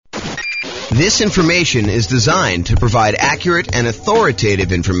This information is designed to provide accurate and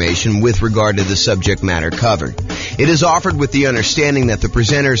authoritative information with regard to the subject matter covered. It is offered with the understanding that the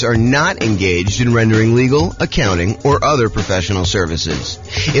presenters are not engaged in rendering legal, accounting, or other professional services.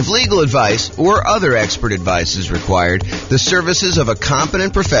 If legal advice or other expert advice is required, the services of a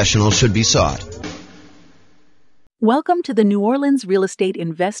competent professional should be sought. Welcome to the New Orleans Real Estate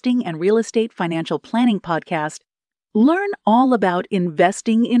Investing and Real Estate Financial Planning Podcast. Learn all about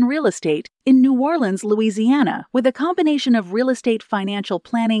investing in real estate in New Orleans, Louisiana, with a combination of real estate financial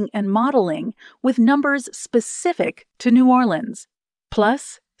planning and modeling with numbers specific to New Orleans.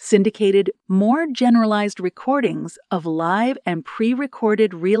 Plus, syndicated, more generalized recordings of live and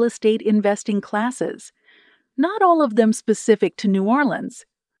pre-recorded real estate investing classes, not all of them specific to New Orleans.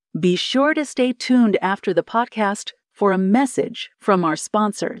 Be sure to stay tuned after the podcast for a message from our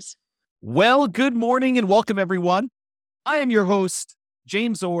sponsors. Well, good morning and welcome, everyone. I am your host,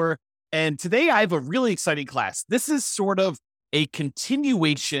 James Orr, and today I have a really exciting class. This is sort of a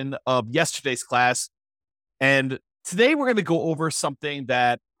continuation of yesterday's class, and today we're going to go over something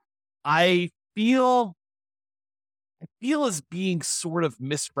that I feel is being sort of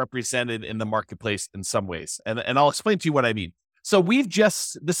misrepresented in the marketplace in some ways, and I'll explain to you what I mean. So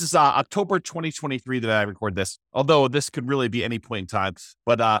this is October 2023 that I record this, although this could really be any point in time,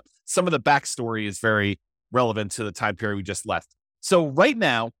 but some of the backstory is very relevant to the time period we just left. So right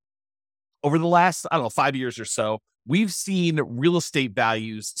now, over the last, 5 years or so, we've seen real estate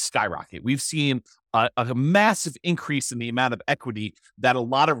values skyrocket. We've seen a massive increase in the amount of equity that a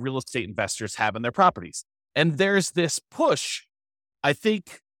lot of real estate investors have in their properties. And there's this push, I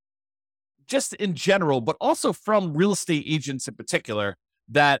think, just in general, but also from real estate agents in particular,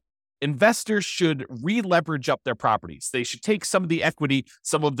 that investors should re-leverage up their properties. They should take some of the equity,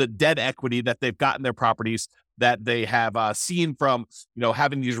 some of the debt equity that they've got in their properties that they have seen from,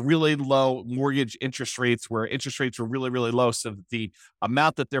 having these really low mortgage interest rates where interest rates were really, really low. So that the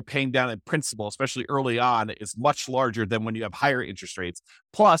amount that they're paying down in principal, especially early on, is much larger than when you have higher interest rates.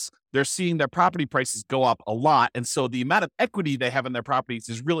 Plus, they're seeing their property prices go up a lot. And so the amount of equity they have in their properties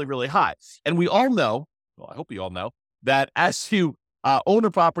is really, really high. And we all know, I hope you all know, that as you own a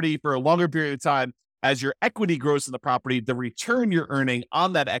property for a longer period of time, as your equity grows in the property, the return you're earning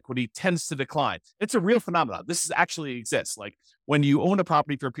on that equity tends to decline. It's a real phenomenon. This actually exists. Like when you own a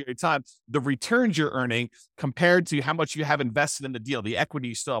property for a period of time, the returns you're earning compared to how much you have invested in the deal, the equity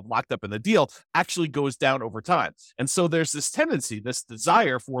you still have locked up in the deal, actually goes down over time. And so there's this tendency, this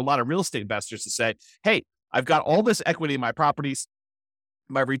desire for a lot of real estate investors to say, hey, I've got all this equity in my properties.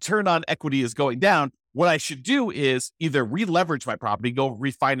 My return on equity is going down. What I should do is either re-leverage my property, go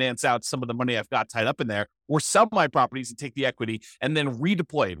refinance out some of the money I've got tied up in there, or sell my properties and take the equity and then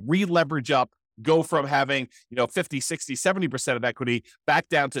redeploy it, re-leverage up, go from having, 50, 60, 70% of equity back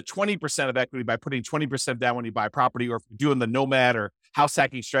down to 20% of equity by putting 20% down when you buy property, or if you're doing the nomad or house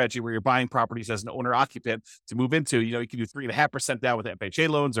hacking strategy where you're buying properties as an owner occupant to move into, you can do 3.5% down with FHA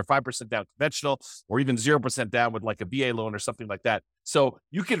loans or 5% down conventional, or even 0% down with like a VA loan or something like that. So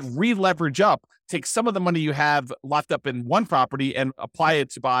you can re-leverage up, take some of the money you have locked up in one property and apply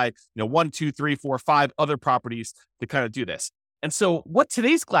it to buy, 1, 2, 3, 4, 5 other properties to kind of do this. And so what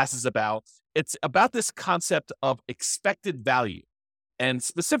today's class is about, it's about this concept of expected value. And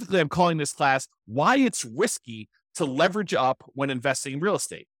specifically, I'm calling this class why it's risky to leverage up when investing in real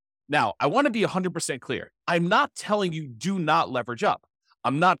estate. Now, I want to be 100% clear. I'm not telling you do not leverage up.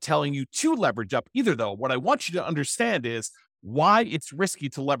 I'm not telling you to leverage up either, though. What I want you to understand is why it's risky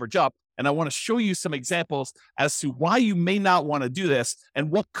to leverage up. And I want to show you some examples as to why you may not want to do this and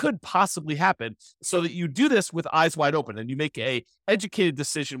what could possibly happen so that you do this with eyes wide open and you make a educated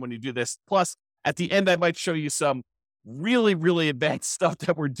decision when you do this. Plus, at the end, I might show you some really, really advanced stuff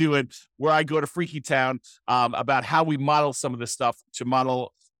that we're doing where I go to Freaky Town about how we model some of this stuff to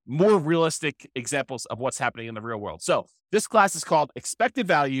model more realistic examples of what's happening in the real world. So this class is called Expected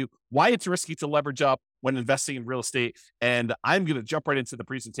Value, Why It's Risky to Leverage Up when Investing in Real Estate. And I'm going to jump right into the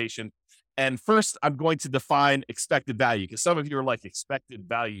presentation. And first, I'm going to define expected value because some of you are like, expected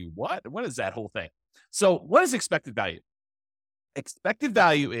value, what? What is that whole thing? So what is expected value? Expected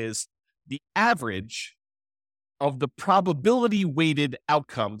value is the average of the probability weighted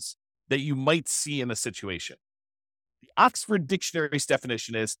outcomes that you might see in a situation. The Oxford Dictionary's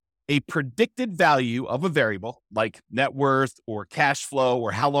definition is a predicted value of a variable like net worth or cash flow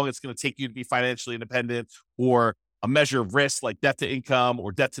or how long it's going to take you to be financially independent, or a measure of risk like debt to income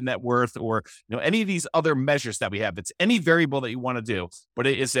or debt to net worth, or any of these other measures that we have. It's any variable that you want to do, but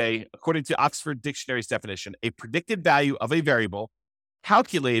it is according to Oxford Dictionary's definition, a predicted value of a variable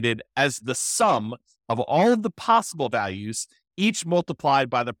calculated as the sum of all of the possible values each multiplied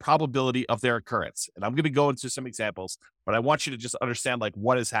by the probability of their occurrence. And I'm going to go into some examples, but I want you to just understand like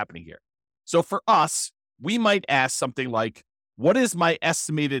what is happening here. So for us, we might ask something like, what is my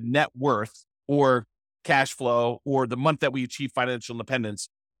estimated net worth or cash flow or the month that we achieve financial independence,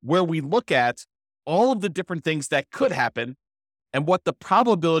 where we look at all of the different things that could happen and what the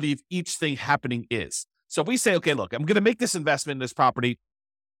probability of each thing happening is. So if we say, okay, look, I'm going to make this investment in this property.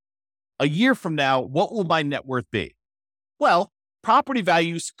 A year from now, what will my net worth be? Well, property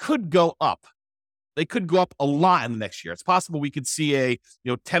values could go up. They could go up a lot in the next year. It's possible we could see a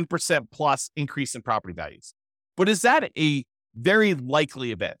 10% plus increase in property values. But is that a very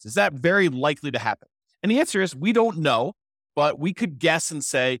likely event? Is that very likely to happen? And the answer is we don't know, but we could guess and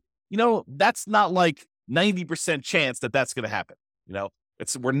say, that's not like 90% chance that that's going to happen.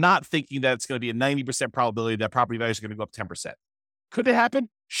 We're not thinking that it's going to be a 90% probability that property values are going to go up 10%. Could it happen?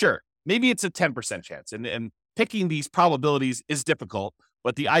 Sure. Maybe it's a 10% chance. And picking these probabilities is difficult,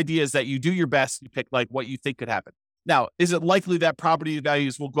 but the idea is that you do your best. You pick like what you think could happen. Now, is it likely that property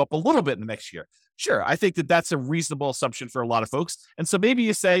values will go up a little bit in the next year? Sure. I think that that's a reasonable assumption for a lot of folks. And so maybe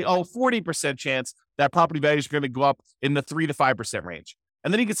you say, 40% chance that property values are going to go up in the 3 to 5% range.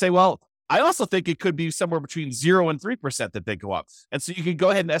 And then you could say, well, I also think it could be somewhere between 0 and 3% that they go up. And so you can go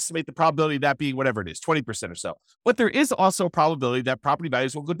ahead and estimate the probability of that being whatever it is, 20% or so. But there is also a probability that property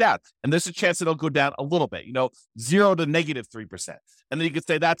values will go down. And there's a chance that it'll go down a little bit, 0 to negative 3%. And then you could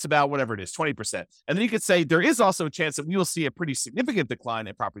say that's about whatever it is, 20%. And then you could say there is also a chance that we will see a pretty significant decline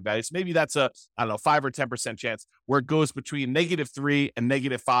in property values. Maybe that's a, 5 or 10% chance where it goes between -3 and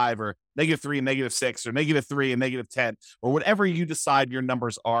 -5 or -3 and -6 or -3 and -10 or whatever you decide your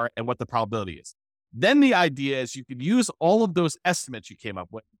numbers are and what the probability is. Then the idea is you could use all of those estimates you came up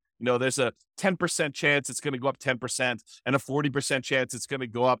with. There's a 10% chance it's going to go up 10% and a 40% chance it's going to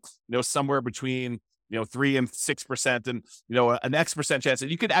go up, somewhere between 3 and 6% and, an X percent chance. And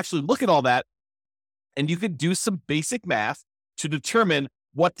you could actually look at all that and you could do some basic math to determine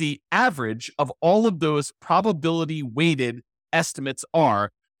what the average of all of those probability weighted estimates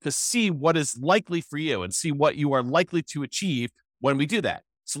are to see what is likely for you and see what you are likely to achieve when we do that.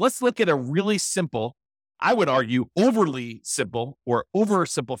 So let's look at a really simple, I would argue overly simple or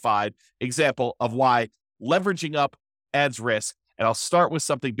oversimplified example of why leveraging up adds risk. And I'll start with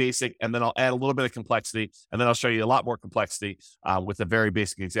something basic, and then I'll add a little bit of complexity, and then I'll show you a lot more complexity with a very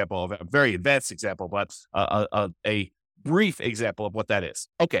basic example of a very advanced example, but a brief example of what that is.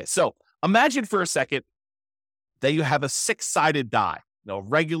 Okay, so imagine for a second that you have a 6-sided die,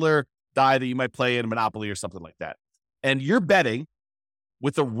 regular die that you might play in Monopoly or something like that. And you're betting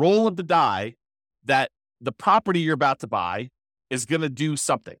with a roll of the die that the property you're about to buy is going to do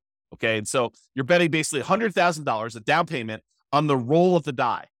something. Okay, and so you're betting basically $100,000, a down payment, on the roll of the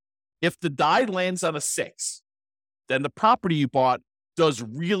die. If the die lands on a 6, then the property you bought does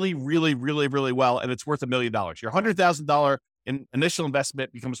really, really, really, really well, and it's worth $1 million. Your $100,000 initial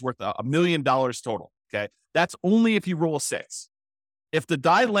investment becomes worth $1 million total. Okay, that's only if you roll a 6. If the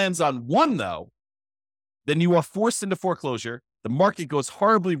die lands on 1, though, then you are forced into foreclosure. The market goes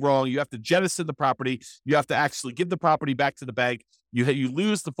horribly wrong. You have to jettison the property. You have to actually give the property back to the bank. You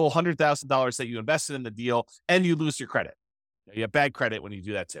lose the full $100,000 that you invested in the deal, and you lose your credit. You have bad credit when you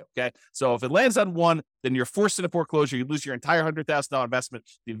do that too, okay? So if it lands on 1, then you're forced into foreclosure. You lose your entire $100,000 investment.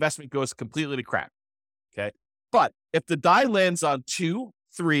 The investment goes completely to crap, okay? But if the die lands on 2,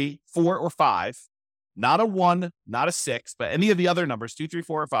 3, 4, or 5, not a 1, not a 6, but any of the other numbers, 2, 3,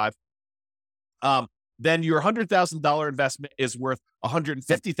 4, or 5, then your $100,000 investment is worth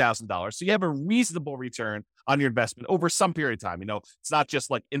 $150,000. So you have a reasonable return on your investment over some period of time. It's not just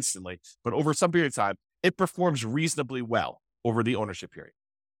like instantly, but over some period of time, it performs reasonably well over the ownership period.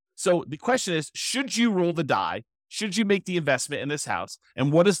 So the question is, should you roll the die? Should you make the investment in this house?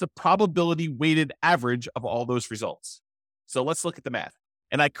 And what is the probability weighted average of all those results? So let's look at the math.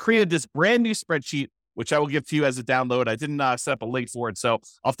 And I created this brand new spreadsheet, which I will give to you as a download. I didn't set up a link for it, so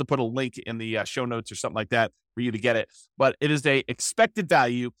I'll have to put a link in the show notes or something like that for you to get it. But it is a expected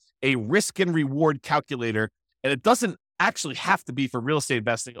value, a risk and reward calculator, and it doesn't actually have to be for real estate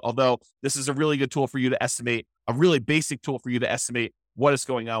investing, although this is a really good tool for you to estimate, a really basic tool for you to estimate what is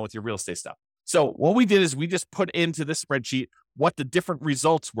going on with your real estate stuff. So what we did is we just put into this spreadsheet what the different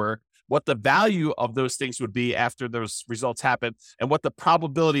results were, what the value of those things would be after those results happen, and what the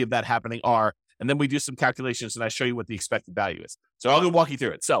probability of that happening are. And then we do some calculations and I show you what the expected value is. So I'll go walk you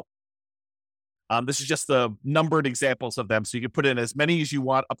through it. So this is just the numbered examples of them. So you can put in as many as you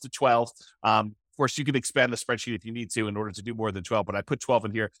want, up to 12. Of course, you can expand the spreadsheet if you need to in order to do more than 12, but I put 12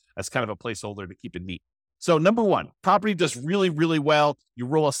 in here as kind of a placeholder to keep it neat. So number 1, property does really, really well. You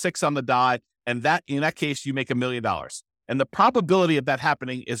roll a 6 on the die, and that in that case, you make $1 million. And the probability of that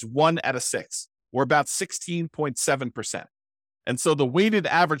happening is 1 out of 6, or about 16.7%. And so the weighted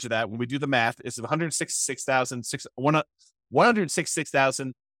average of that, when we do the math, is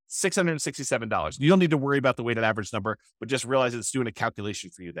 $166,667. You don't need to worry about the weighted average number, but just realize it's doing a calculation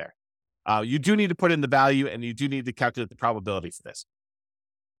for you there. You do need to put in the value, and you do need to calculate the probability for this.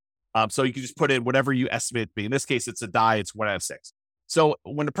 So you can just put in whatever you estimate it to be. In this case, it's a die. It's 1 out of 6. So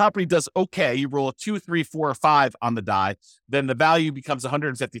when the property does okay, you roll a 2, 3, 4, or 5 on the die, then the value becomes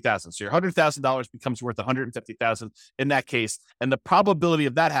 $150,000. So your $100,000 becomes worth $150,000 in that case. And the probability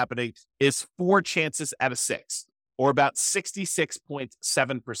of that happening is 4 chances out of 6, or about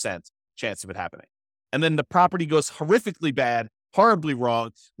 66.7% chance of it happening. And then the property goes horrifically bad, horribly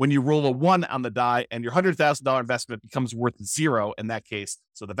wrong, when you roll a 1 on the die, and your $100,000 investment becomes worth 0 in that case.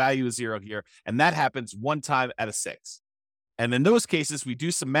 So the value is 0 here. And that happens 1 time out of 6. And in those cases, we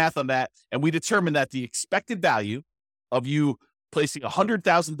do some math on that, and we determine that the expected value of you placing a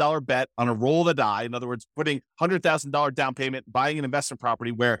 $100,000 bet on a roll of the die, in other words, putting $100,000 down payment, buying an investment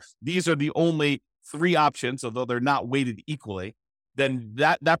property where these are the only 3 options, although they're not weighted equally, then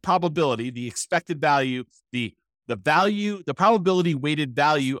that probability, the expected value, the probability weighted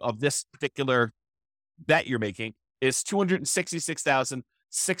value of this particular bet you're making is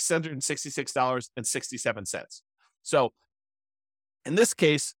 $266,666.67. So in this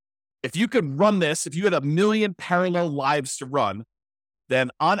case, if you could run this, if you had 1 million parallel lives to run,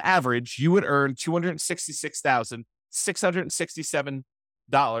 then on average, you would earn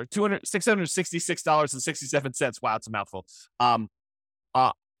 $666.67. Wow, it's a mouthful. On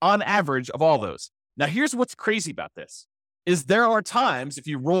average of all those. Now, here's what's crazy about this is there are times if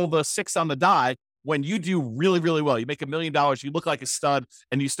you roll the 6 on the die when you do really, really well, you make $1 million, you look like a stud,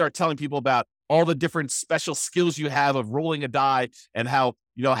 and you start telling people about all the different special skills you have of rolling a die and how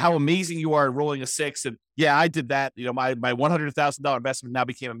amazing you are at rolling a 6. And yeah, I did that. My $100,000 investment now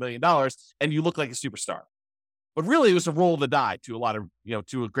became $1 million, and you look like a superstar. But really, it was a roll of the die to a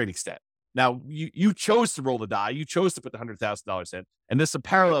great extent. Now, you chose to roll the die. You chose to put the $100,000 in. And this is a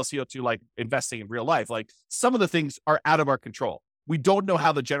parallel to like investing in real life. Like some of the things are out of our control. We don't know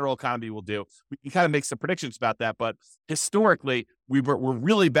how the general economy will do. We can kind of make some predictions about that. But historically, we're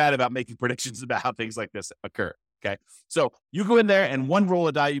really bad about making predictions about how things like this occur. Okay. So you go in there and one roll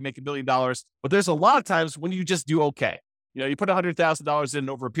of die, you make $1 million. But there's a lot of times when you just do okay. You put $100,000 in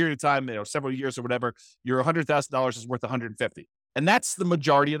over a period of time, several years or whatever, your $100,000 is worth $150,000. And that's the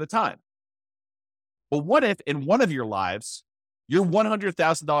majority of the time. But what if in one of your lives, your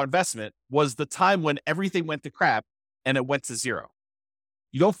 $100,000 investment was the time when everything went to crap and it went to 0?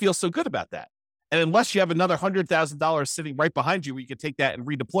 You don't feel so good about that. And unless you have another $100,000 sitting right behind you where you can take that and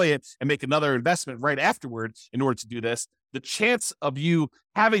redeploy it and make another investment right afterward in order to do this, the chance of you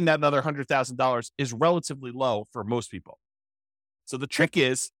having that another $100,000 is relatively low for most people. So the trick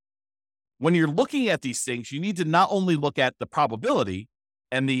is when you're looking at these things, you need to not only look at the probability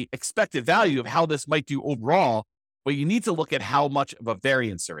and the expected value of how this might do overall, but you need to look at how much of a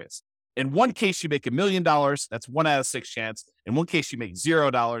variance there is. In one case, you make $1 million. That's 1 out of 6 chance. In one case, you make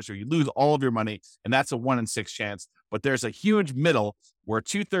 $0 or you lose all of your money, and that's a 1 in 6 chance. But there's a huge middle where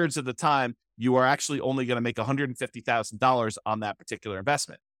 2/3 of the time, you are actually only going to make $150,000 on that particular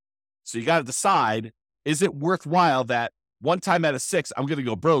investment. So you got to decide, is it worthwhile that 1 time out of 6, I'm going to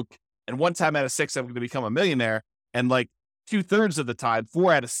go broke, and 1 time out of 6, I'm going to become a millionaire, and like 2/3 of the time,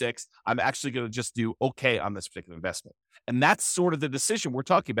 4 out of 6, I'm actually going to just do okay on this particular investment. And that's sort of the decision we're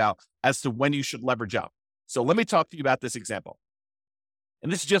talking about as to when you should leverage up. So let me talk to you about this example.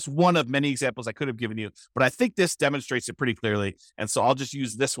 And this is just one of many examples I could have given you, but I think this demonstrates it pretty clearly. And so I'll just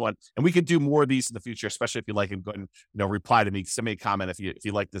use this one, and we could do more of these in the future, especially if you like them. Go ahead and reply to me, send me a comment if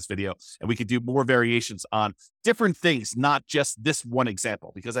you like this video, and we could do more variations on different things, not just this one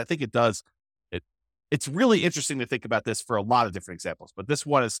example, because I think it's really interesting to think about this for a lot of different examples, but this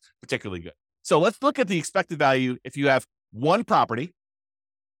one is particularly good. So let's look at the expected value. If you have one property,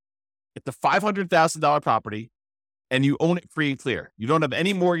 it's a $500,000 property, and you own it free and clear. You don't have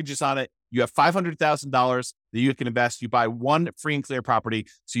any mortgages on it. You have $500,000 that you can invest. You buy one free and clear property.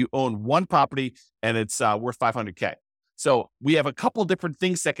 So you own one property, and it's worth $500K. So we have a couple different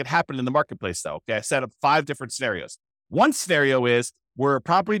things that could happen in the marketplace, though. Okay, I set up 5 different scenarios. One scenario is where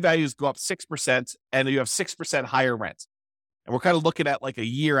property values go up 6% and you have 6% higher rent. And we're kind of looking at like a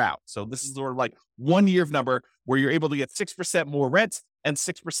year out. So this is sort of like 1 year of number where you're able to get 6% more rent and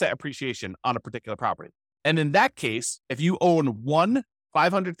 6% appreciation on a particular property. And in that case, if you own one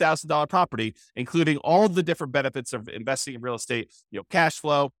 $500,000 property, including all of the different benefits of investing in real estate, cash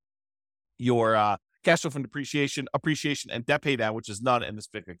flow, your cash flow from depreciation, appreciation, and debt pay down, which is none in this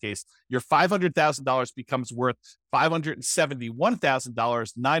particular case, your $500,000 becomes worth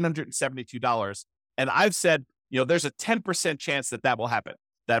 $571,000, $972. And I've said, there's a 10% chance that will happen,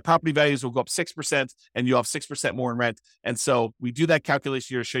 that property values will go up 6% and you'll have 6% more in rent. And so we do that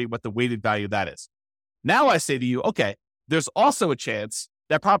calculation here to show you what the weighted value of that is. Now I say to you, okay, there's also a chance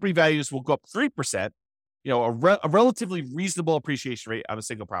that property values will go up 3%, a relatively reasonable appreciation rate on a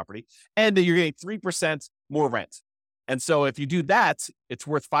single property, and that you're getting 3% more rent. And so if you do that, it's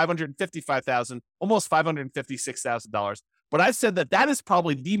worth $555,000, almost $556,000. But I've said that is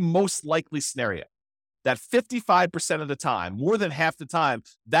probably the most likely scenario. That 55% of the time, more than half the time,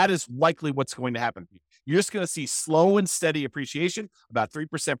 that is likely what's going to happen. You're just going to see slow and steady appreciation, about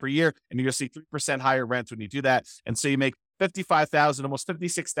 3% per year, and you're going to see 3% higher rents when you do that. And so you make $55,000, almost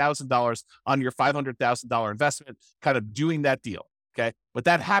 $56,000 on your $500,000 investment, kind of doing that deal. Okay. But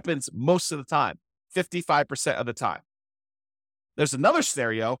that happens most of the time, 55% of the time. There's another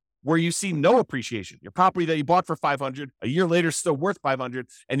scenario where you see no appreciation. Your property that you bought for $500, a year later is still worth $500,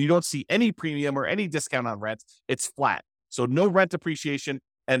 and you don't see any premium or any discount on rent. It's flat. So no rent appreciation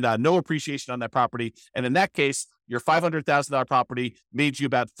and no appreciation on that property. And in that case, your $500,000 property made you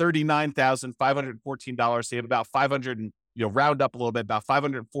about $39,514. So you have about round up a little bit, about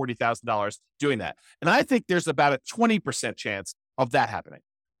 $540,000 doing that. And I think there's about a 20% chance of that happening,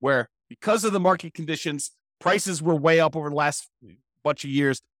 where because of the market conditions, prices were way up over the last bunch of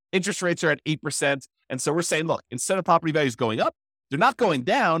years. Interest rates are at 8%. And so we're saying, look, instead of property values going up, they're not going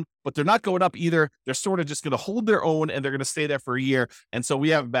down, but they're not going up either. They're sort of just going to hold their own and they're going to stay there for a year. And so we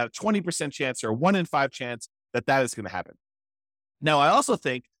have about a 20% chance or a 1 in 5 chance that is going to happen. Now, I also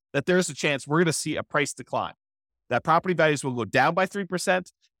think that there's a chance we're going to see a price decline, that property values will go down by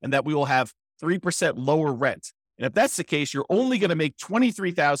 3% and that we will have 3% lower rent. And if that's the case, you're only going to make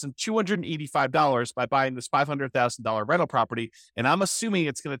 $23,285 by buying this $500,000 rental property. And I'm assuming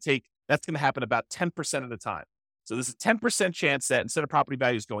that's going to happen about 10% of the time. So there's a 10% chance that instead of property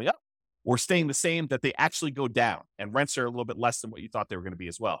values going up or staying the same, that they actually go down and rents are a little bit less than what you thought they were going to be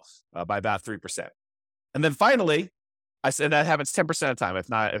as well, by about 3%. And then finally, I said that happens 10% of the time,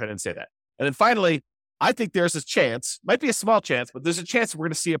 if I didn't say that. And then finally, I think there's a chance, might be a small chance, but there's a chance we're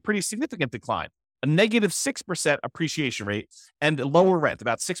going to see a pretty significant decline, a negative 6% appreciation rate and lower rent,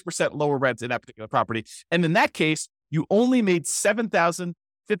 about 6% lower rent in that particular property. And in that case, you only made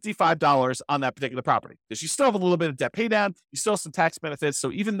 $7,055 on that particular property because you still have a little bit of debt pay down. You still have some tax benefits.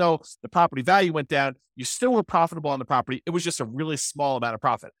 So even though the property value went down, you still were profitable on the property. It was just a really small amount of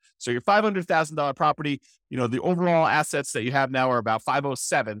profit. So your $500,000 property, the overall assets that you have now are about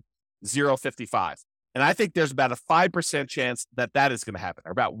 $507,055. And I think there's about a 5% chance that is going to happen,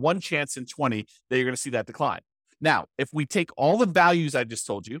 or about 1 chance in 20 that you're going to see that decline. Now, if we take all the values I just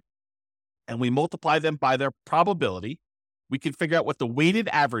told you and we multiply them by their probability, we can figure out what the weighted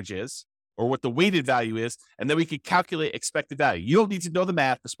average is or what the weighted value is, and then we can calculate expected value. You don't need to know the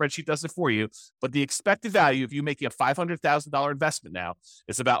math. The spreadsheet does it for you. But the expected value, if you're making a $500,000 investment now,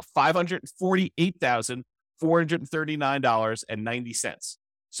 is about $548,439.90.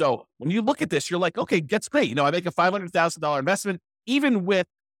 So when you look at this, you're like, okay, that's great. I make a $500,000 investment, even with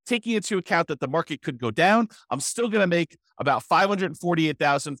taking into account that the market could go down, I'm still going to make about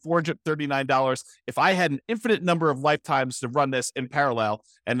 $548,439 if I had an infinite number of lifetimes to run this in parallel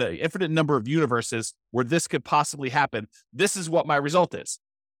and an infinite number of universes where this could possibly happen. This is what my result is.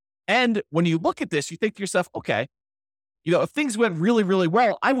 And when you look at this, you think to yourself, okay, if things went really, really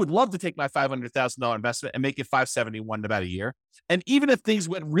well, I would love to take my $500,000 investment and make it $571 in about a year. And even if things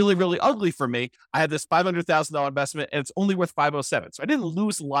went really, really ugly for me, I had this $500,000 investment and it's only worth $507. So I didn't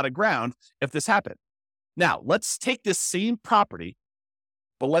lose a lot of ground if this happened. Now, let's take this same property,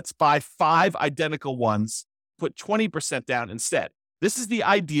 but let's buy 5 identical ones, put 20% down instead. This is the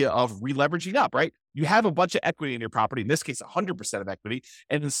idea of releveraging up, right? You have a bunch of equity in your property, in this case, 100% of equity.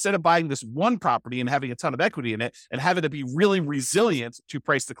 And instead of buying this one property and having a ton of equity in it and having to be really resilient to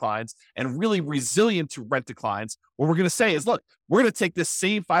price declines and really resilient to rent declines, what we're going to say is, look, we're going to take this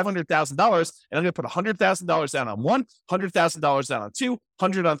same $500,000 and I'm going to put $100,000 down on 1, $100,000 down on 2,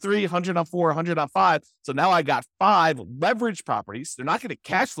 100 on 3, 100 on 4, 100 on 5. So now I got 5 leverage properties. They're not going to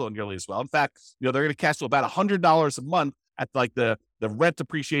cash flow nearly as well. In fact, they're going to cash flow about $100 a month at like the rent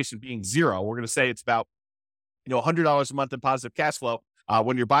appreciation being 0. We're going to say it's about, $100 a month in positive cash flow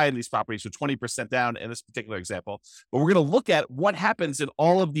when you're buying these properties, so 20% down in this particular example. But we're going to look at what happens in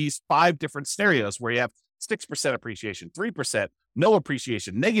all of these 5 different scenarios where you have 6% appreciation, 3%, no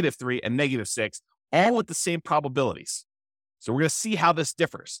appreciation, -3 and -6, all with the same probabilities. So we're going to see how this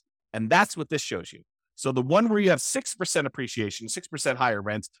differs. And that's what this shows you. So the one where you have 6% appreciation, 6% higher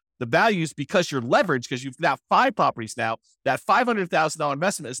rent, the values, because you're leveraged, because you've got 5 properties now, that $500,000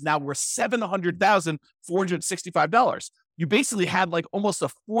 investment is now worth $700,465. You basically had like almost a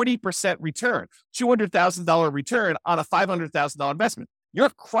 40% return, $200,000 return on a $500,000 investment. You're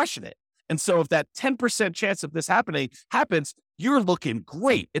crushing it. And so if that 10% chance of this happens, you're looking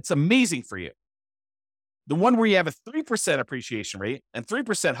great. It's amazing for you. The one where you have a 3% appreciation rate and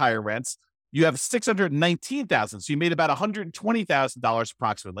 3% higher rents, you have $619,000. So you made about $120,000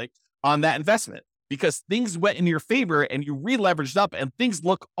 approximately on that investment because things went in your favor and you re-leveraged up and things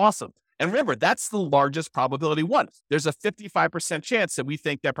look awesome. And remember, that's the largest probability one. There's a 55% chance that we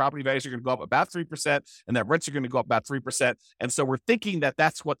think that property values are going to go up about 3% and that rents are going to go up about 3%. And so we're thinking that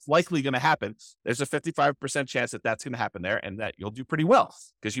that's what's likely going to happen. There's a 55% chance that that's going to happen there and that you'll do pretty well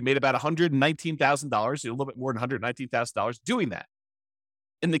because you made about $119,000, a little bit more than $119,000 doing that.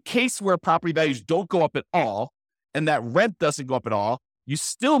 In the case where property values don't go up at all and that rent doesn't go up at all, you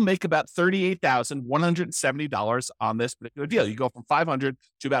still make about $38,170 on this particular deal. You go from $500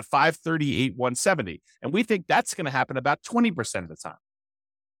 to about $538,170. And we think that's going to happen about 20% of the time.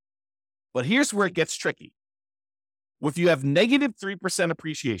 But here's where it gets tricky. If you have negative 3%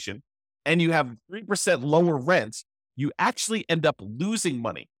 appreciation and you have 3% lower rent, you actually end up losing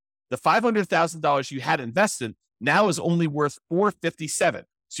money. The $500,000 you had invested now is only worth $457,000.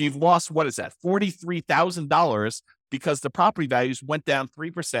 So you've lost, what is that, $43,000 because the property values went down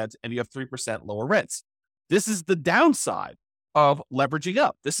 3% and you have 3% lower rents. This is the downside of leveraging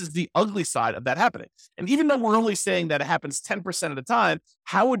up. This is the ugly side of that happening. And even though we're only saying that it happens 10% of the time,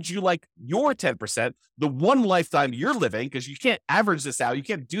 how would you like your 10%, the one lifetime you're living, because you can't average this out. You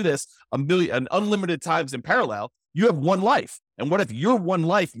can't do this an unlimited times in parallel. You have one life. And what if your one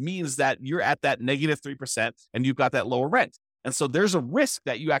life means that you're at that negative 3% and you've got that lower rent? And so there's a risk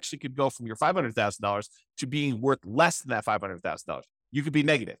that you actually could go from your $500,000 to being worth less than that $500,000. You could be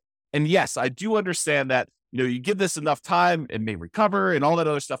negative. And yes, I do understand that, you give this enough time, it may recover and all that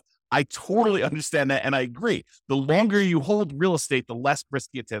other stuff. I totally understand that. And I agree. The longer you hold real estate, the less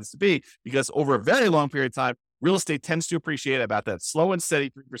risky it tends to be because over a very long period of time, real estate tends to appreciate about that slow and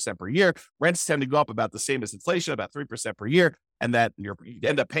steady 3% per year. Rents tend to go up about the same as inflation, about 3% per year. And that you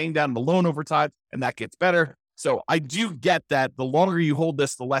end up paying down the loan over time and that gets better. So I do get that the longer you hold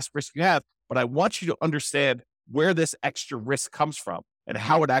this, the less risk you have, but I want you to understand where this extra risk comes from and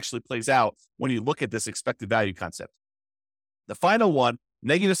how it actually plays out when you look at this expected value concept. The final one,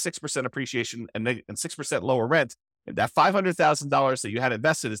 negative 6% appreciation and 6% lower rent, and that $500,000 that you had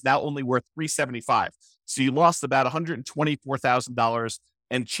invested is now only worth $375,000. So you lost about $124,000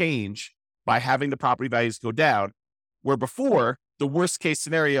 and change by having the property values go down, where before, the worst case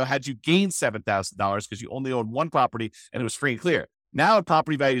scenario had you gain $7,000 because you only owned one property and it was free and clear. Now if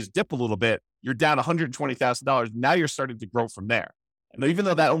property values dip a little bit, you're down $120,000. Now you're starting to grow from there. And even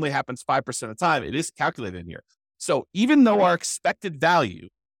though that only happens 5% of the time, it is calculated in here. So even though our expected value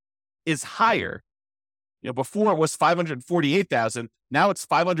is higher, before it was $548,000, now it's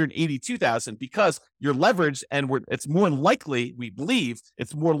 $582,000 because you're leveraged and it's more likely, we believe,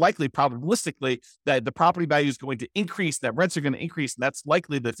 it's more likely probabilistically that the property value is going to increase, that rents are going to increase, and that's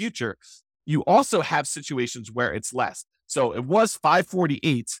likely the future. You also have situations where it's less. So it was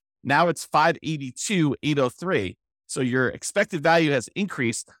 $548,000, now it's $582,803. So your expected value has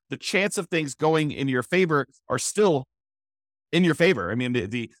increased. The chance of things going in your favor are still in your favor. I mean,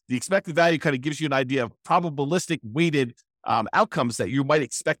 the expected value kind of gives you an idea of probabilistic weighted outcomes that you might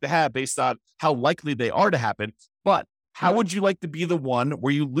expect to have based on how likely they are to happen. But how would you like to be the one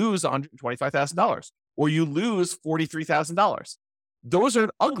where you lose $125,000 or you lose $43,000? Those are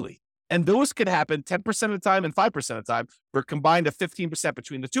ugly. And those could happen 10% of the time and 5% of the time for combined of 15%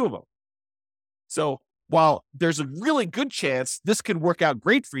 between the two of them. So while there's a really good chance this could work out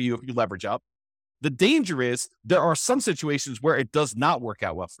great for you if you leverage up, the danger is there are some situations where it does not work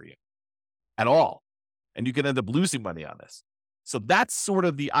out well for you at all. And you can end up losing money on this. So that's sort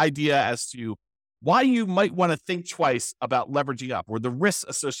of the idea as to why you might want to think twice about leveraging up or the risks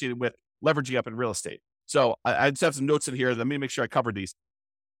associated with leveraging up in real estate. So I just have some notes in here. Let me make sure I covered these.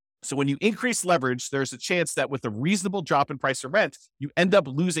 So when you increase leverage, there's a chance that with a reasonable drop in price or rent, you end up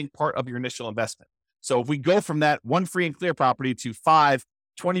losing part of your initial investment. So if we go from that one free and clear property to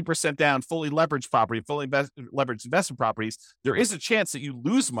 20% down, fully leveraged property, leveraged investment properties, there is a chance that you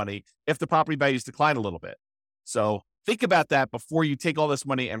lose money if the property values decline a little bit. So think about that before you take all this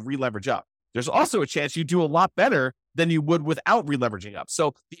money and re-leverage up. There's also a chance you do a lot better than you would without re-leveraging up.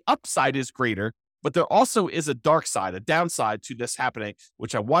 So the upside is greater, but there also is a dark side, a downside to this happening,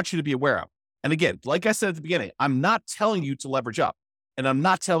 which I want you to be aware of. And again, like I said at the beginning, I'm not telling you to leverage up and I'm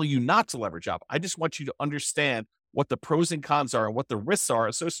not telling you not to leverage up. I just want you to understand what the pros and cons are and what the risks are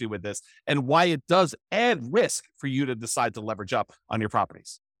associated with this and why it does add risk for you to decide to leverage up on your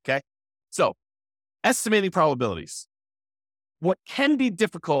properties. Okay. So estimating probabilities. What can be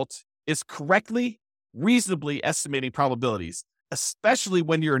difficult is correctly, reasonably estimating probabilities, especially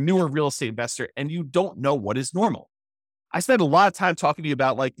when you're a newer real estate investor and you don't know what is normal. I spend a lot of time talking to you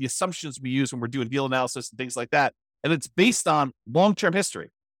about like the assumptions we use when we're doing deal analysis and things like that. And it's based on long-term history.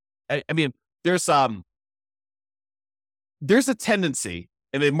 I mean, there's a tendency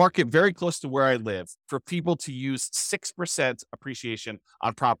in a market very close to where I live for people to use 6% appreciation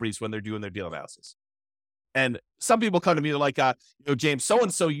on properties when they're doing their deal analysis. And some people come to me like, James,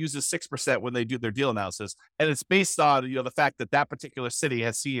 so-and-so uses 6% when they do their deal analysis. And it's based on, the fact that that particular city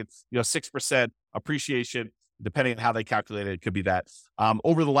has seen, 6% appreciation, depending on how they calculate it, it could be that,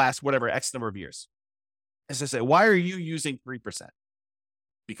 over the last, whatever, X number of years. As I say, why are you using 3%?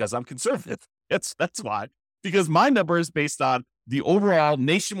 Because I'm conservative. That's why. Because my number is based on the overall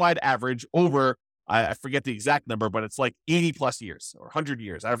nationwide average over, I forget the exact number, but it's like 80 plus years or 100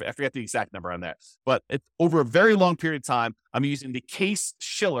 years. I forget the exact number on that. But it's over a very long period of time. I'm using the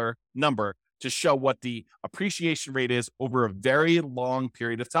Case-Shiller number to show what the appreciation rate is over a very long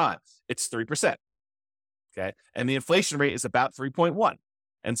period of time. It's 3%. Okay. And the inflation rate is about 3.1.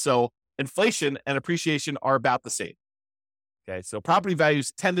 And so inflation and appreciation are about the same. Okay. So property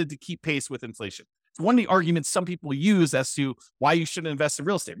values tended to keep pace with inflation. It's one of the arguments some people use as to why you shouldn't invest in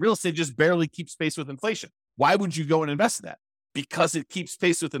real estate. Real estate just barely keeps pace with inflation. Why would you go and invest in that? Because it keeps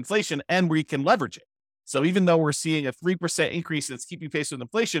pace with inflation and we can leverage it. So even though we're seeing a 3% increase that's keeping pace with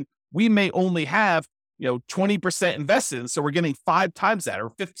inflation, we may only have 20% invested in. So we're getting 5 times that,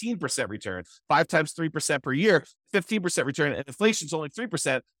 or 15% return, 5 times 3% per year, 15% return, and inflation's only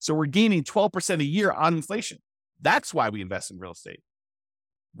 3%. So we're gaining 12% a year on inflation. That's why we invest in real estate.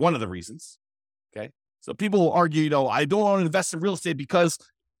 One of the reasons. Okay. So people will argue, I don't want to invest in real estate because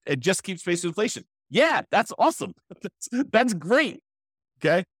it just keeps pace with inflation. Yeah, that's awesome. That's great.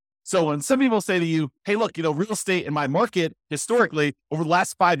 Okay. So when some people say to you, hey, look, real estate in my market historically over the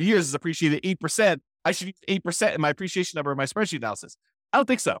last 5 years has appreciated 8%. I should use 8% in my appreciation number in my spreadsheet analysis. I don't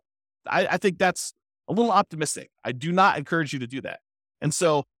think so. I think that's a little optimistic. I do not encourage you to do that. And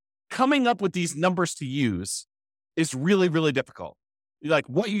so coming up with these numbers to use is really, really difficult. Like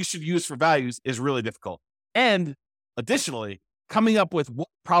what you should use for values is really difficult. And additionally, coming up with what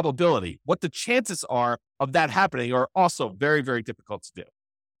probability, what the chances are of that happening are also very, very difficult to do,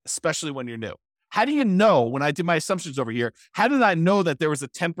 especially when you're new. How do you know, when I did my assumptions over here, how did I know that there was a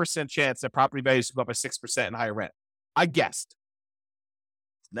 10% chance that property values would go up by 6% in higher rent? I guessed.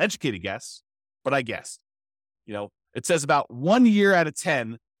 It's an educated guess, but I guessed. It says about 1 year out of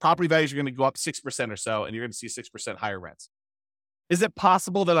 10, property values are going to go up 6% or so, and you're going to see 6% higher rents. Is it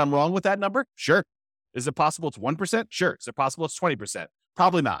possible that I'm wrong with that number? Sure. Is it possible it's 1%? Sure. Is it possible it's 20%?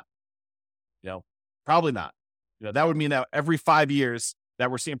 Probably not. Probably not. That would mean that every 5 years that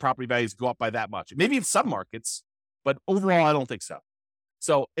we're seeing property values go up by that much. Maybe in some markets, but overall, I don't think so.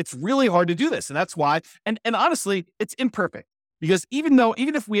 So it's really hard to do this. And that's why, and honestly, it's imperfect because even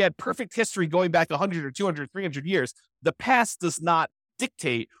if we had perfect history going back 100 or 200, 300 years, the past does not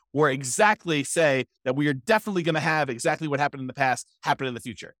dictate or exactly say that we are definitely going to have exactly what happened in the past happen in the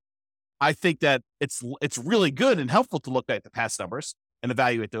future. I think that it's really good and helpful to look at the past numbers and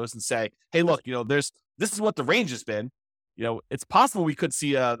evaluate those and say, hey, look, this is what the range has been. It's possible we could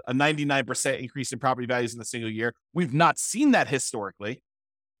see a 99% increase in property values in a single year. We've not seen that historically,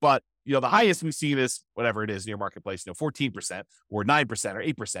 but the highest we've seen is whatever it is in your marketplace, 14% or 9%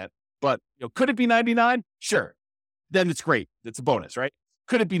 or 8%. But could it be 99? Sure. Then it's great. It's a bonus, right?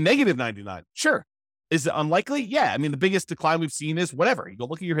 Could it be negative 99? Sure. Is it unlikely? Yeah. I mean, the biggest decline we've seen is whatever. You go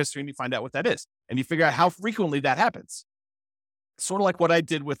look at your history and you find out what that is, and you figure out how frequently that happens. Sort of like what I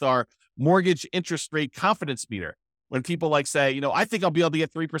did with our mortgage interest rate confidence meter. When people say, I think I'll be able to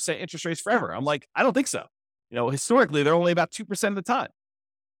get 3% interest rates forever. I'm like, I don't think so. Historically, they're only about 2% of the time.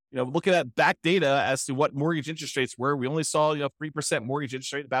 Looking at back data as to what mortgage interest rates were, we only saw, 3% mortgage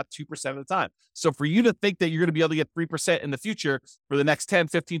interest rate about 2% of the time. So for you to think that you're going to be able to get 3% in the future for the next 10,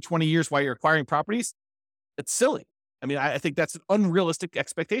 15, 20 years while you're acquiring properties, it's silly. I mean, I think that's an unrealistic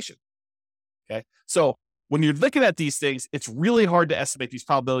expectation. Okay. So when you're looking at these things, it's really hard to estimate these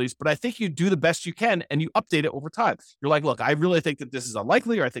probabilities, but I think you do the best you can and you update it over time. You're like, look, I really think that this is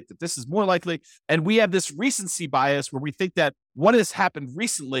unlikely, or I think that this is more likely. And we have this recency bias where we think that what has happened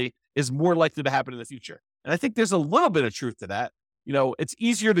recently is more likely to happen in the future. And I think there's a little bit of truth to that. It's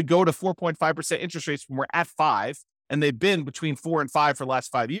easier to go to 4.5% interest rates when we're at 5, and they've been between 4 and 5 for the last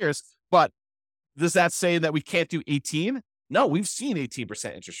 5 years. But does that say that we can't do 18? No, we've seen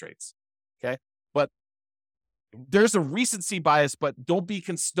 18% interest rates. Okay. But there's a recency bias, but don't be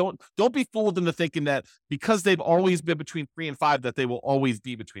fooled into thinking that because they've always been between 3 and 5, that they will always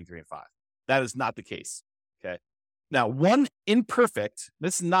be between 3 and 5. That is not the case. Okay. Now,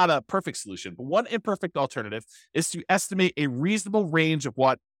 this is not a perfect solution, but one imperfect alternative is to estimate a reasonable range of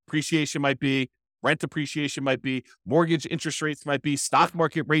what appreciation might be, rent appreciation might be, mortgage interest rates might be, stock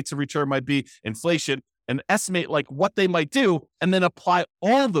market rates of return might be, inflation, and estimate like what they might do, and then apply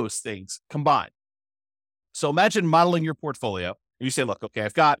all those things combined. So imagine modeling your portfolio, and you say, look, okay,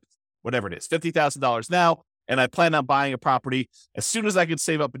 I've got whatever it is, $50,000 now, and I plan on buying a property as soon as I can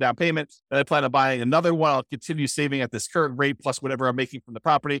save up a down payment. And I plan on buying another one. I'll continue saving at this current rate plus whatever I'm making from the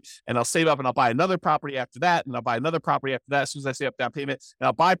property. And I'll save up and I'll buy another property after that. And I'll buy another property after that as soon as I save up down payment. And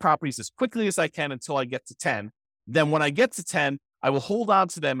I'll buy properties as quickly as I can until I get to 10. Then when I get to 10, I will hold on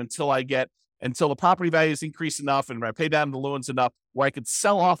to them until the property values increase enough and I pay down the loans enough where I could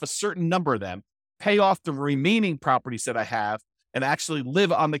sell off a certain number of them, pay off the remaining properties that I have, and actually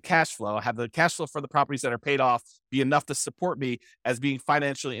live on the cash flow, have the cash flow for the properties that are paid off be enough to support me as being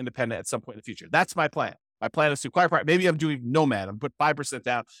financially independent at some point in the future. That's my plan. My plan is to acquire property. Maybe I'm doing nomad. I'm put 5%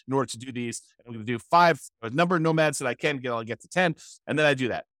 down in order to do these. I'm going to do a number of nomads that I can get. I'll get to 10, and then I do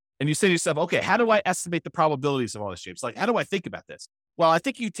that. And you say to yourself, okay, how do I estimate the probabilities of all this, James? Like, how do I think about this? Well, I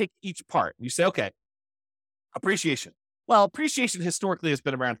think you take each part. You say, okay, appreciation. Well, appreciation historically has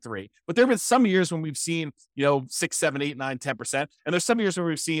been around 3, but there have been some years when we've seen, 6, 7, 8, 9, 10%. And there's some years where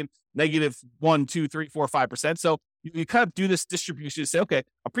we've seen negative 1, 2, 3, 4, 5%. So you kind of do this distribution and say, okay,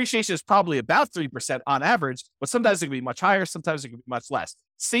 appreciation is probably about 3% on average, but sometimes it can be much higher. Sometimes it can be much less.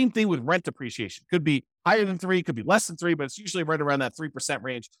 Same thing with rent appreciation. Could be higher than 3, could be less than 3, but it's usually right around that 3%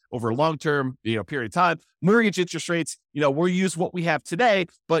 range over a long-term, period of time. Mortgage interest rates, we'll use what we have today,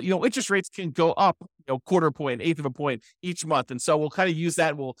 but, interest rates can go up, quarter point, eighth of a point each month. And so we'll kind of use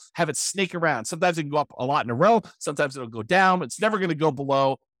that. We'll have it snake around. Sometimes it can go up a lot in a row. Sometimes it'll go down. It's never going to go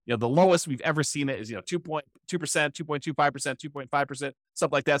below, the lowest we've ever seen it is, 2.2%, 2.25%, 2.5%,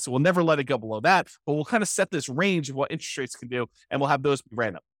 something like that. So we'll never let it go below that, but we'll kind of set this range of what interest rates can do, and we'll have those be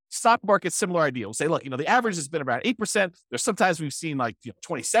random. Stock market, similar idea. We'll say, look, the average has been around 8%. There's sometimes we've seen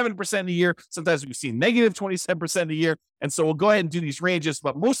 27% a year. Sometimes we've seen negative 27% a year. And so we'll go ahead and do these ranges,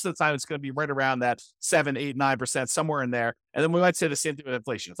 but most of the time it's going to be right around that 7, 8, 9%, somewhere in there. And then we might say the same thing with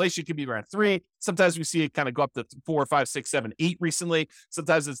inflation. Inflation can be around 3. Sometimes we see it kind of go up to 4, 5, 6, 7, 8 recently.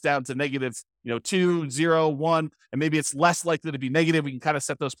 Sometimes it's down to negative, 2, 0, 1, and maybe it's less likely to be negative. We can kind of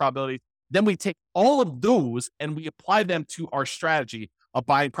set those probabilities. Then we take all of those and we apply them to our strategy of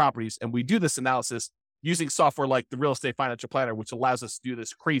buying properties. And we do this analysis using software like the Real Estate Financial Planner, which allows us to do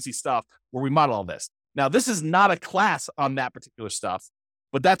this crazy stuff where we model all this. Now, this is not a class on that particular stuff,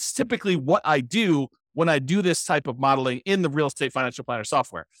 but that's typically what I do when I do this type of modeling in the Real Estate Financial Planner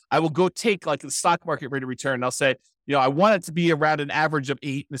software. I will go take like the stock market rate of return, and I'll say, I want it to be around an average of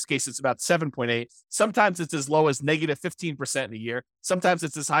 8. In this case, it's about 7.8. Sometimes it's as low as negative 15% in a year. Sometimes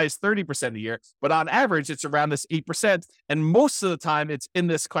it's as high as 30% a year. But on average, it's around this 8%. And most of the time, it's in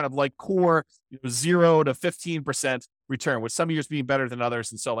this kind of like core 0 to 15% return, with some years being better than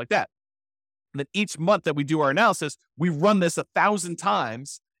others and so like that. And then each month that we do our analysis, we run this 1,000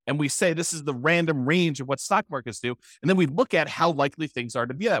 times. And we say, this is the random range of what stock markets do. And then we look at how likely things are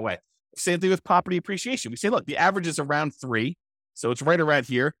to be that way. Same thing with property appreciation. We say, look, the average is around 3. So it's right around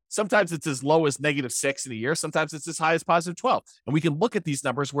here. Sometimes it's as low as negative 6 in a year. Sometimes it's as high as positive 12. And we can look at these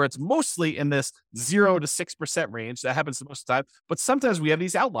numbers where it's mostly in this 0 to 6% range. That happens most of the time. But sometimes we have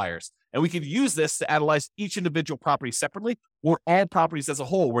these outliers. And we can use this to analyze each individual property separately, or all properties as a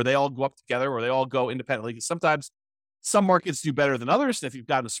whole, where they all go up together or they all go independently. Because sometimes some markets do better than others. And if you've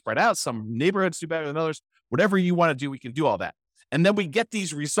got them spread out, some neighborhoods do better than others. Whatever you want to do, we can do all that. And then we get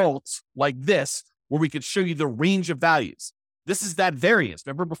these results like this, where we could show you the range of values. This is that variance.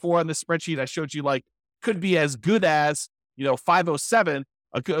 Remember before on this spreadsheet, I showed you could be as good as, 507.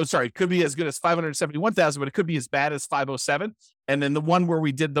 Could be as good as 571,000, but it could be as bad as 507. And then the one where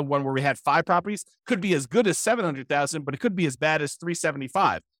we had 5 properties could be as good as 700,000, but it could be as bad as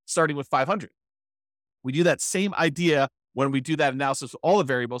 375, starting with 500. We do that same idea when we do that analysis with all the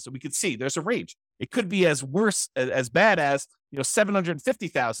variables, that we could see there's a range. It could be as bad as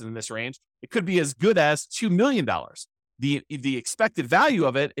 750,000 in this range. It could be as good as $2 million. The expected value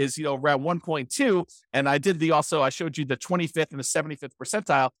of it is around 1.2. And I showed you the 25th and the 75th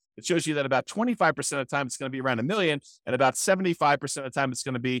percentile. It shows you that about 25% of the time it's going to be around $1 million, and about 75% of the time it's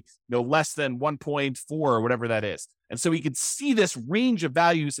going to be less than 1.4 or whatever that is. And so we can see this range of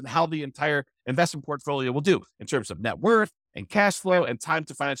values and how the entire investment portfolio will do in terms of net worth and cash flow and time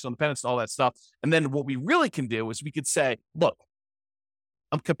to financial independence and all that stuff. And then what we really can do is we could say, look,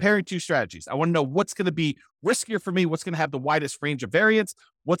 I'm comparing two strategies. I want to know what's going to be riskier for me, what's going to have the widest range of variance,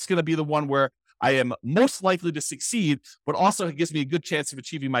 what's going to be the one where I am most likely to succeed, but also it gives me a good chance of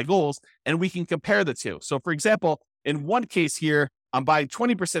achieving my goals. And we can compare the two. So for example, in one case here, I'm buying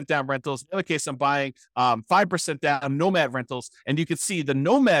 20% down rentals. In the other case, I'm buying 5% down Nomad rentals. And you can see the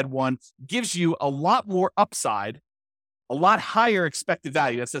Nomad one gives you a lot more upside, a lot higher expected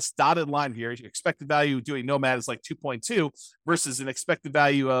value. That's this dotted line here. Your expected value doing Nomad is like 2.2 versus an expected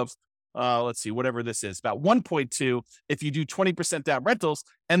value of, let's see, whatever this is, about 1.2 if you do 20% down rentals.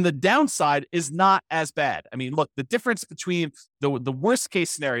 And the downside is not as bad. I mean, look, the difference between the worst case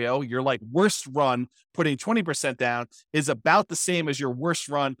scenario, your like worst run putting 20% down, is about the same as your worst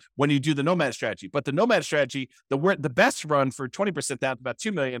run when you do the Nomad strategy. But the Nomad strategy, the best run for 20% down is about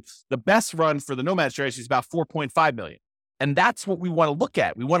 2 million. The best run for the Nomad strategy is about 4.5 million. And that's what we want to look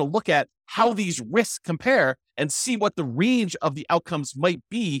at. We want to look at how these risks compare and see what the range of the outcomes might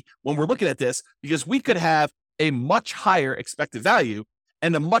be when we're looking at this, because we could have a much higher expected value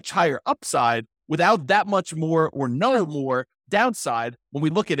and a much higher upside without that much more or no more downside when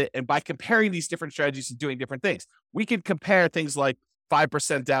we look at it. And by comparing these different strategies and doing different things, we can compare things like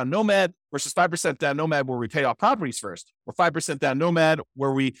 5% down Nomad versus 5% down Nomad where we pay off properties first, or 5% down Nomad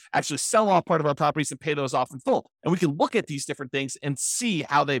where we actually sell off part of our properties and pay those off in full. And we can look at these different things and see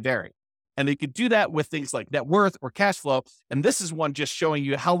how they vary. And you could do that with things like net worth or cash flow. And this is one just showing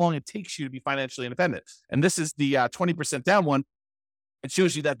you how long it takes you to be financially independent. And this is the 20% down one. It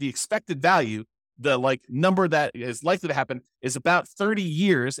shows you that the expected value, the like number that is likely to happen, is about 30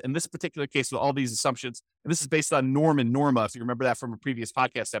 years in this particular case with all these assumptions. And this is based on Norm and Norma, if you remember that from a previous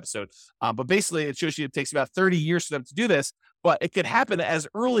podcast episode. But basically, it shows you it takes about 30 years for them to do this, but it could happen as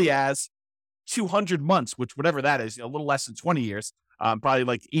early as 200 months, which whatever that is, a little less than 20 years, probably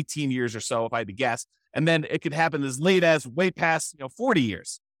like 18 years or so, if I had to guess. And then it could happen as late as way past 40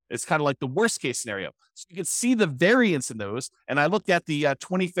 years. It's kind of like the worst case scenario. So you can see the variance in those. And I looked at the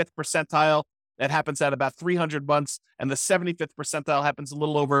 25th percentile. That happens at about 300 months, and the 75th percentile happens a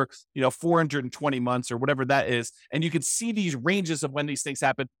little over, 420 months or whatever that is. And you can see these ranges of when these things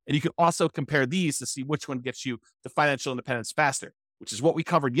happen, and you can also compare these to see which one gets you to financial independence faster, which is what we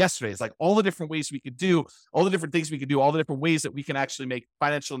covered yesterday. It's like all the different ways we could do, all the different things we could do, all the different ways that we can actually make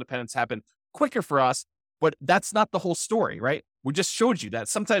financial independence happen quicker for us. But that's not the whole story, right? We just showed you that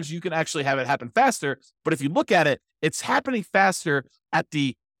sometimes you can actually have it happen faster, but if you look at it, it's happening faster at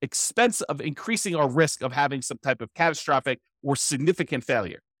the expense of increasing our risk of having some type of catastrophic or significant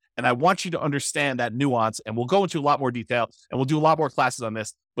failure. And I want you to understand that nuance, and we'll go into a lot more detail and we'll do a lot more classes on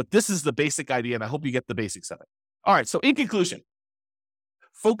this, but this is the basic idea, and I hope you get the basics of it. All right. So in conclusion,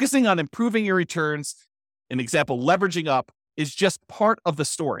 focusing on improving your returns, an example, leveraging up, is just part of the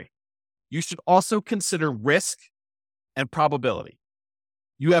story. You should also consider risk and probability.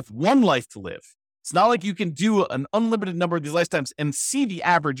 You have one life to live. It's not like you can do an unlimited number of these lifetimes and see the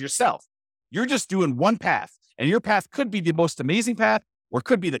average yourself. You're just doing one path, and your path could be the most amazing path or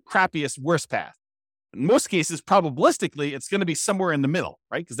could be the crappiest, worst path. In most cases, probabilistically, it's going to be somewhere in the middle,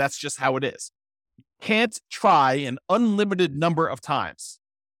 right? Because that's just how it is. You can't try an unlimited number of times.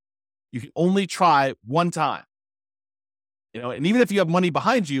 You can only try one time. And even if you have money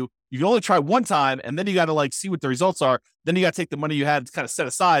behind you, you can only try one time, and then you got to see what the results are. Then you got to take the money you had kind of set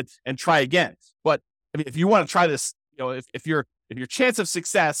aside and try again. But I mean, if you want to try this, if your chance of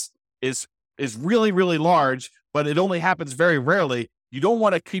success is really, really large, but it only happens very rarely, you don't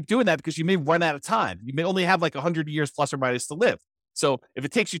want to keep doing that because you may run out of time. You may only have like 100 years plus or minus to live. So if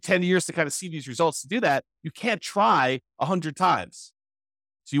it takes you 10 years to kind of see these results to do that, you can't try 100 times.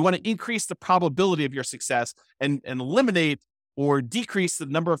 So you want to increase the probability of your success and eliminate or decrease the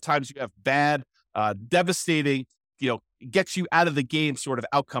number of times you have bad, devastating, gets you out of the game sort of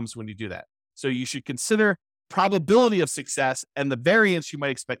outcomes when you do that. So you should consider probability of success and the variance you might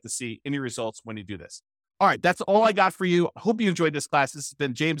expect to see in your results when you do this. All right, that's all I got for you. I hope you enjoyed this class. This has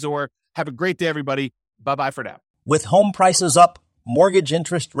been James Orr. Have a great day, everybody. Bye-bye for now. With home prices up, mortgage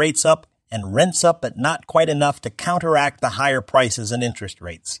interest rates up, and rents up but not quite enough to counteract the higher prices and interest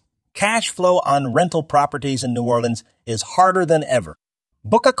rates, cash flow on rental properties in New Orleans is harder than ever.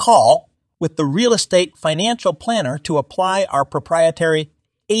 Book a call with the Real Estate Financial Planner to apply our proprietary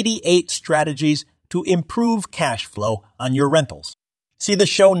 88 strategies to improve cash flow on your rentals. See the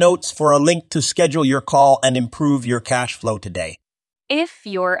show notes for a link to schedule your call and improve your cash flow today. If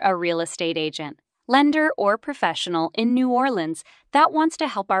you're a real estate agent, lender, or professional in New Orleans that wants to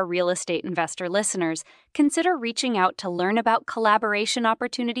help our real estate investor listeners, consider reaching out to learn about collaboration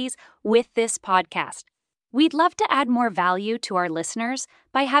opportunities with this podcast. We'd love to add more value to our listeners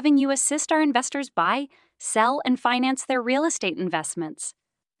by having you assist our investors buy, sell, and finance their real estate investments.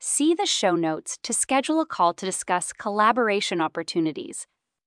 See the show notes to schedule a call to discuss collaboration opportunities.